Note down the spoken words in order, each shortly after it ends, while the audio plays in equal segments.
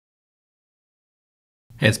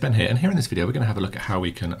Hey, it's Ben here, and here in this video we're going to have a look at how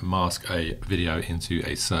we can mask a video into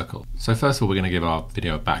a circle. So first of all, we're going to give our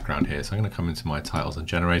video a background here. So I'm going to come into my titles and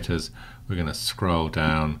generators. We're going to scroll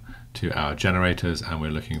down to our generators and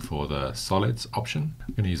we're looking for the solids option.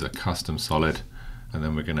 I'm going to use a custom solid and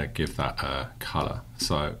then we're going to give that a color.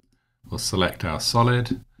 So we'll select our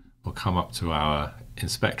solid, we'll come up to our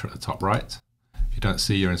inspector at the top right. If you don't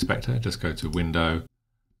see your inspector, just go to Window,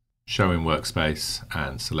 Show in Workspace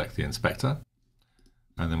and select the inspector.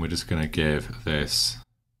 And then we're just going to give this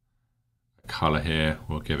a color here.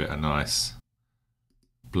 We'll give it a nice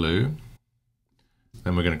blue.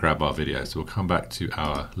 Then we're going to grab our video. So we'll come back to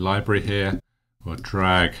our library here. We'll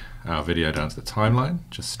drag our video down to the timeline.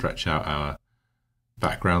 Just stretch out our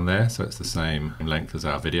background there so it's the same length as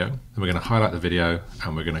our video. Then we're going to highlight the video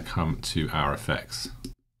and we're going to come to our effects.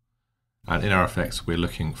 And in our effects, we're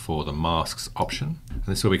looking for the masks option. And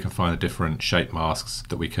this is where we can find the different shape masks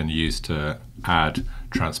that we can use to add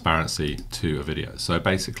transparency to a video. So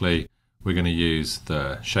basically, we're going to use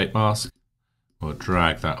the shape mask. We'll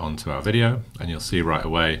drag that onto our video and you'll see right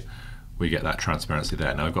away we get that transparency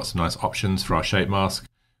there. Now we've got some nice options for our shape mask.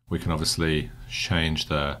 We can obviously change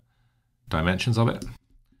the dimensions of it.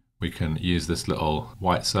 We can use this little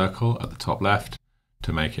white circle at the top left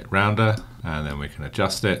to make it rounder, and then we can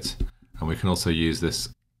adjust it. And we can also use this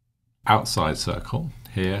outside circle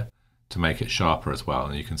here to make it sharper as well.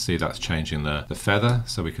 And you can see that's changing the feather.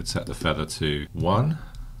 So we could set the feather to 1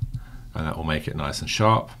 and that will make it nice and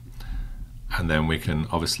sharp. And then we can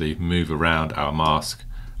obviously move around our mask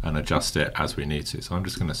and adjust it as we need to. So I'm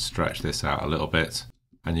just going to stretch this out a little bit.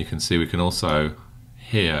 And you can see we can also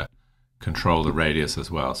here control the radius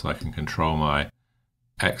as well. So I can control my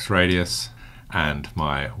X radius and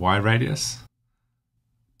my Y radius.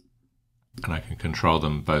 And I can control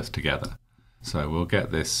them both together. So we'll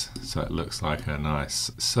get this so it looks like a nice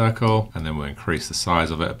circle, and then we'll increase the size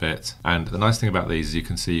of it a bit. And the nice thing about these is you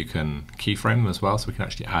can see you can keyframe them as well, so we can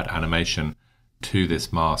actually add animation to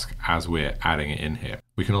this mask as we're adding it in here.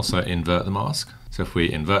 We can also invert the mask. So if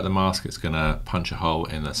we invert the mask, it's going to punch a hole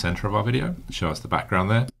in the center of our video, show us the background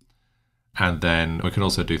there. And then we can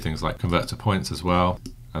also do things like convert to points as well,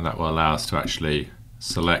 and that will allow us to actually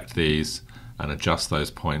select these and adjust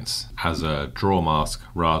those points as a draw mask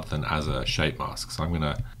rather than as a shape mask. So I'm going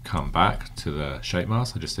to come back to the shape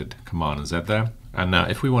mask. I just did Command and Z there. And now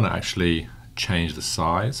if we want to actually change the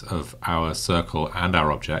size of our circle and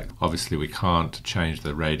our object, obviously we can't change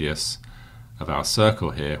the radius of our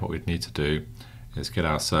circle here. What we'd need to do is get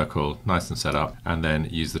our circle nice and set up and then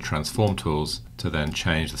use the transform tools to then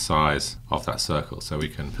change the size of that circle. So we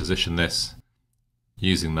can position this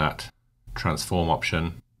using that transform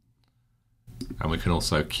option. And we can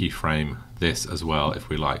also keyframe this as well if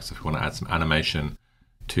we like. So if we want to add some animation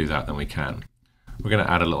to that, then we can. We're going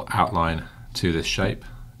to add a little outline to this shape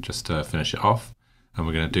just to finish it off. And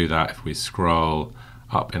we're going to do that if we scroll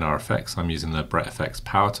up in our effects. I'm using the Brett Effects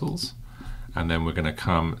Power Tools. And then we're going to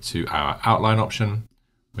come to our outline option.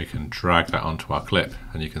 We can drag that onto our clip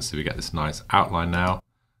and you can see we get this nice outline now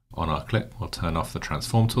on our clip. We'll turn off the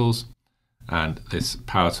transform tools. And this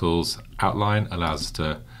Power Tools outline allows us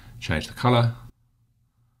to change the color,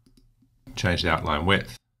 change the outline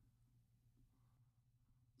width,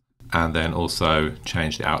 and then also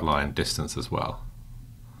change the outline distance as well.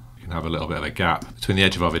 You can have a little bit of a gap between the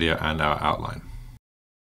edge of our video and our outline.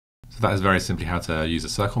 So that is very simply how to use a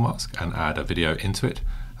circle mask and add a video into it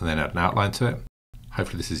and then add an outline to it.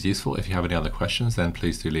 Hopefully this is useful. If you have any other questions, then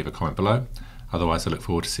please do leave a comment below. Otherwise, I look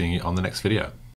forward to seeing you on the next video.